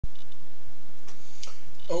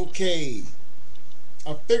Okay,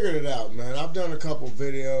 I figured it out, man. I've done a couple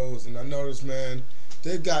videos and I noticed, man,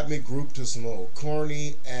 they've got me grouped to some old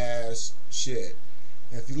corny ass shit.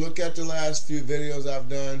 And if you look at the last few videos I've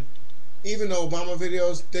done, even the Obama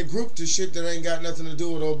videos, they're grouped to shit that ain't got nothing to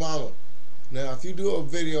do with Obama. Now, if you do a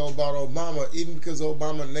video about Obama, even because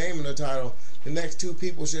Obama name in the title, the next two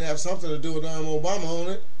people should have something to do with Obama on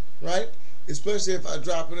it, right? Especially if I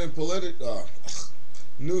drop it in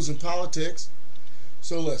news and politics.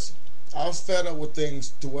 So listen, I was fed up with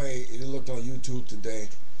things the way it looked on YouTube today.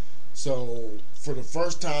 So for the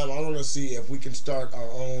first time, I want to see if we can start our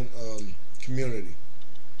own community.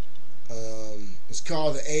 It's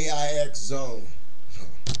called the AIX Zone.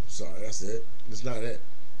 Sorry, that's it. That's not it.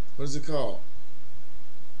 What is it called?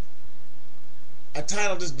 I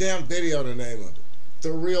titled this damn video the name of it.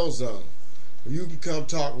 The Real Zone. You can come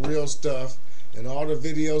talk real stuff, and all the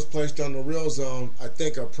videos placed on the Real Zone, I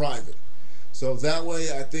think, are private. So that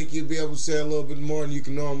way, I think you'd be able to say a little bit more than you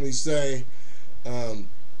can normally say. I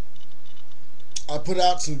put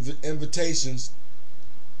out some invitations.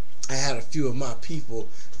 I had a few of my people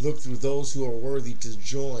look through those who are worthy to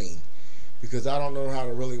join, because I don't know how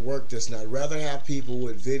to really work this, and I'd rather have people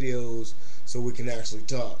with videos so we can actually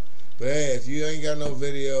talk. But hey, if you ain't got no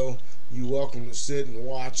video, you're welcome to sit and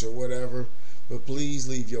watch or whatever. But please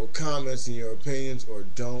leave your comments and your opinions, or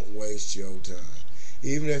don't waste your time.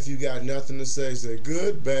 Even if you got nothing to say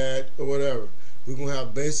good, bad, or whatever. We're going to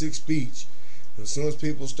have basic speech. As soon as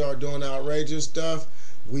people start doing outrageous stuff,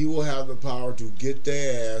 we will have the power to get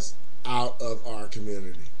their ass out of our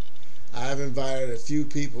community. I've invited a few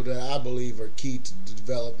people that I believe are key to the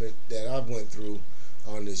development that I've went through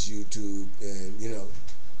on this YouTube. And, you know,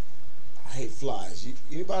 I hate flies.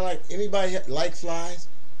 Anybody like flies?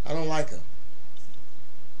 I don't like them.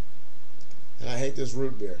 And I hate this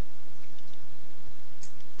root beer.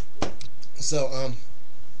 So,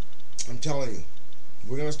 I'm telling you,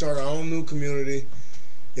 we're going to start our own new community.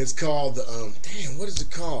 It's called the, what is it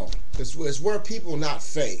called? It's where people not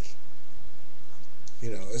fake. You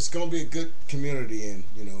know, it's going to be a good community, and,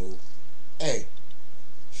 you know, hey,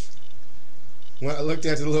 when I looked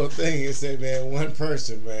at the little thing, it said, man, one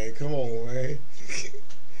person, man, come on, man.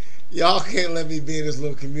 Y'all can't let me be in this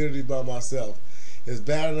little community by myself. It's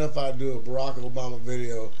bad enough I do a Barack Obama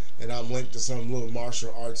video and I'm linked to some little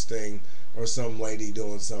martial arts thing or some lady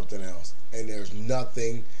doing something else, and there's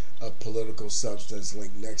nothing of political substance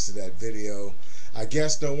linked next to that video. I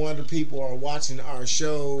guess no wonder people are watching our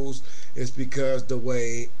shows. It's because the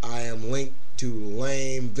way I am linked to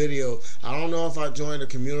lame video. I don't know if I joined a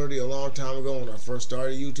community a long time ago when I first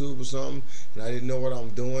started YouTube or something, and I didn't know what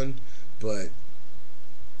I'm doing, but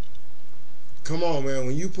come on, man,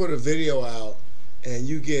 when you put a video out and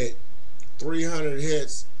you get 300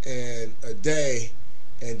 hits in a day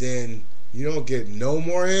and then you don't get no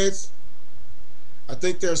more hits, I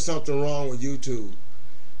think there's something wrong with YouTube.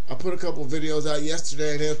 I put a couple videos out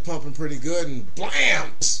yesterday and it was pumping pretty good, and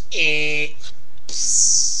blam!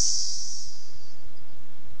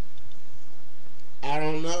 I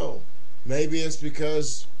don't know. Maybe it's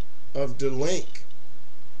because of the link.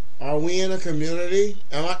 Are we in a community?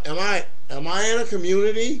 Am I in a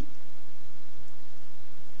community?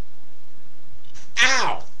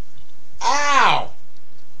 Ow! Ow!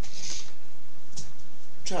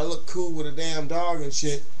 Try to look cool with a damn dog and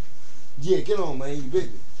shit. Yeah, get on, man. You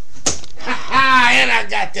busy. Ha ha! And I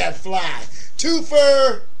got that fly.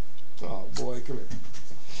 Twofer! Oh, boy, come here.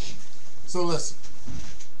 So listen.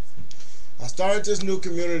 I started this new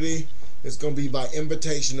community. It's going to be by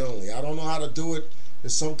invitation only. I don't know how to do it.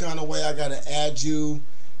 There's some kind of way I got to add you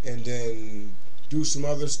and then do some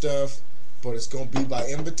other stuff. But it's going to be by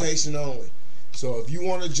invitation only. So if you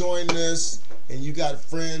want to join this and you got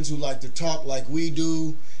friends who like to talk like we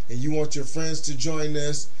do and you want your friends to join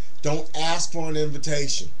this, don't ask for an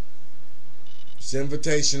invitation. It's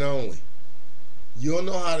invitation only. You'll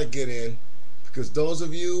know how to get in, because those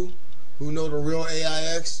of you who know the real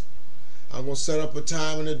AIX, I'm going to set up a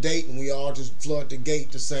time and a date and we all just flood the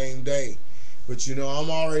gate the same day. But you know, I'm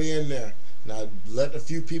already in there. Now let a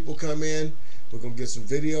few people come in. We're going to get some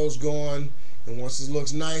videos going. And once this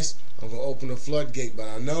looks nice, I'm going to open the floodgate. But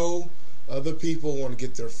I know other people want to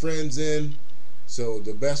get their friends in. So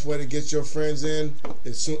the best way to get your friends in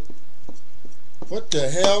is soon. What the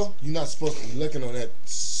hell? You're not supposed to be looking on that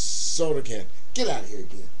soda can. Get out of here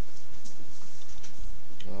again.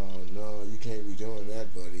 Oh no, you can't be doing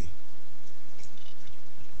that, buddy.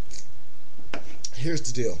 Here's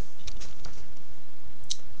the deal.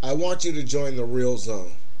 I want you to join the Real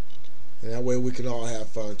Zone. And that way we can all have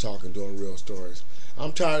fun talking, doing real stories.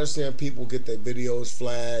 I'm tired of seeing people get their videos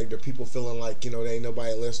flagged, or people feeling like, you know, there ain't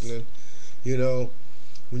nobody listening. You know,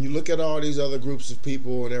 when you look at all these other groups of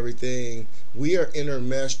people and everything, we are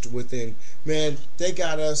intermeshed within. Man, they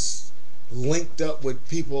got us linked up with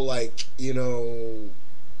people like,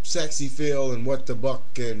 Sexy Phil and What the Buck,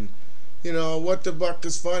 and What the Buck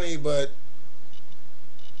is funny, but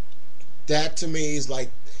that to me is like,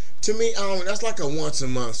 that's like a once a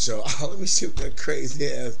month show. Let me see what that crazy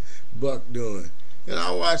ass Buck doing. And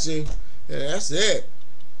I watch him, and that's it.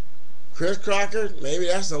 Chris Crocker, maybe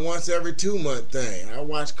that's a once every 2 month thing. I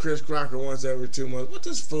watch Chris Crocker once every 2 months. What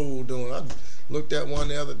this fool doing? I looked at one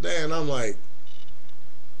the other day, and I'm like,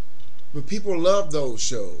 but people love those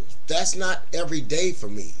shows. That's not every day for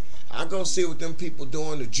me. I go see what them people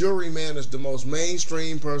doing. The Juryman is the most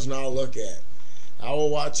mainstream person I'll look at. I will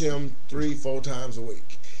watch him 3-4 times a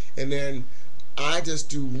week. And then I just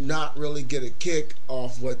do not really get a kick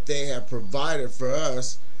off what they have provided for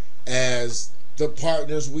us as the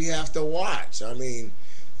partners we have to watch. I mean,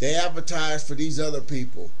 they advertise for these other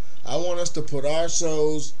people. I want us to put our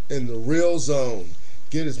shows in the real zone.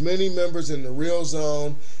 Get as many members in the real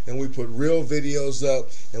zone, and we put real videos up,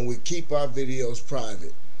 and we keep our videos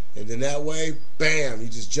private. And then that way, bam, you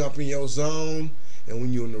just jump in your zone, and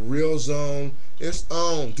when you're in the real zone, it's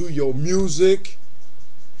on. Do your music,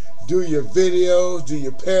 do your videos, do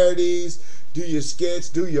your parodies, do your skits,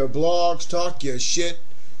 do your blogs, talk your shit.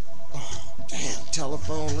 Oh, damn,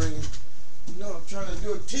 telephone ringing. I'm trying to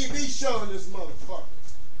do a TV show in this motherfucker.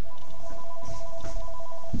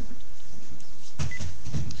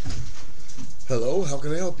 Hello, how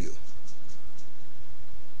can I help you?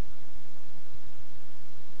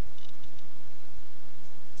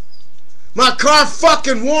 My car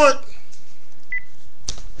fucking warrant.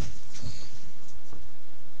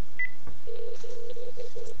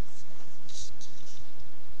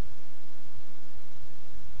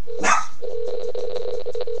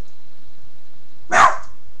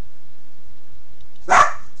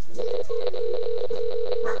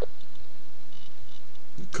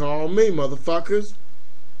 Call me, motherfuckers.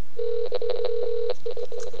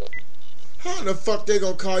 How the fuck they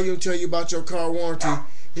gonna call you and tell you about your car warranty,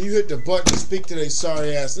 and you hit the button to speak to their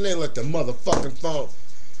sorry ass, and they let the motherfucking phone.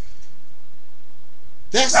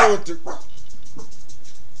 That's what the...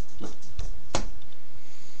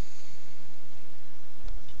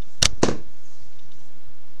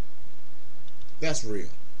 That's real.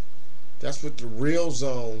 That's what the real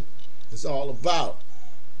zone is all about.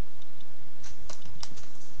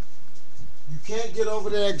 You can't get over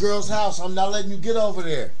to that girl's house. I'm not letting you get over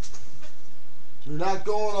there. You're not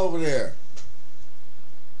going over there.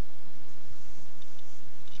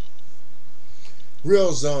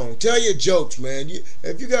 Real zone. Tell your jokes, man.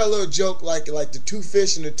 If you got a little joke like the 2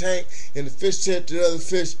 fish in the tank and the fish said to the other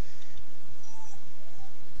fish,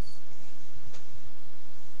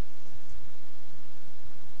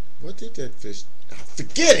 what did that fish?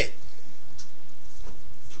 Forget it.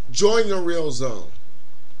 Join the real zone.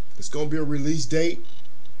 It's gonna be a release date.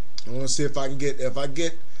 I want to see if I get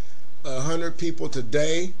 100 people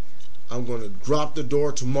today. I'm gonna drop the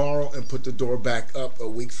door tomorrow and put the door back up a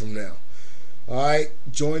week from now. All right,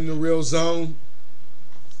 join the real zone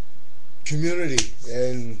community,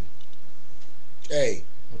 and hey,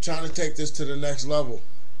 I'm trying to take this to the next level.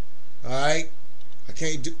 All right, I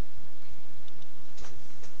can't do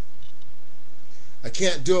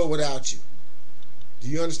it without you. Do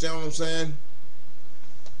you understand what I'm saying?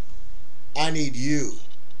 I need you.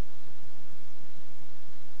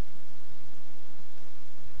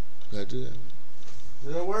 Did I do that?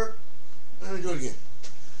 Did that work? Let me do it again.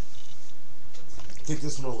 I think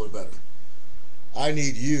this one a little better. I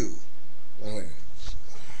need you. Oh, wait.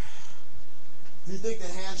 Do you think the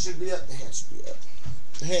hand should be up? The hand should be up.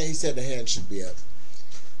 He said the hand should be up.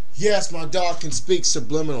 Yes, my dog can speak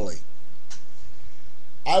subliminally.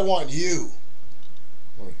 I want you.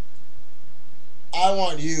 I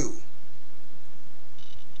want you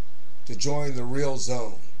to join the real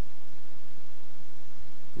zone.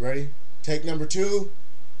 Ready? Take number 2.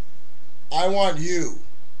 I want you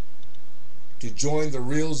to join the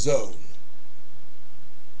real zone.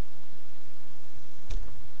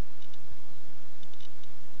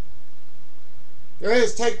 There it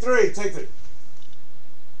is. Take 3. Take 3.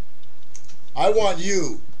 I want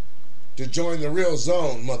you to join the real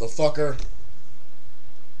zone, motherfucker.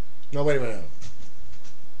 No, wait a minute.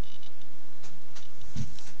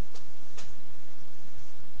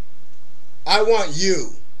 I want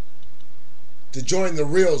you to join the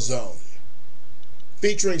real zone,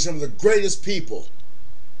 featuring some of the greatest people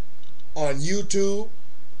on YouTube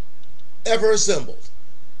ever assembled.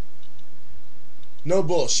 No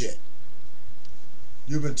bullshit.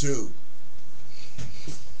 You've been tuned.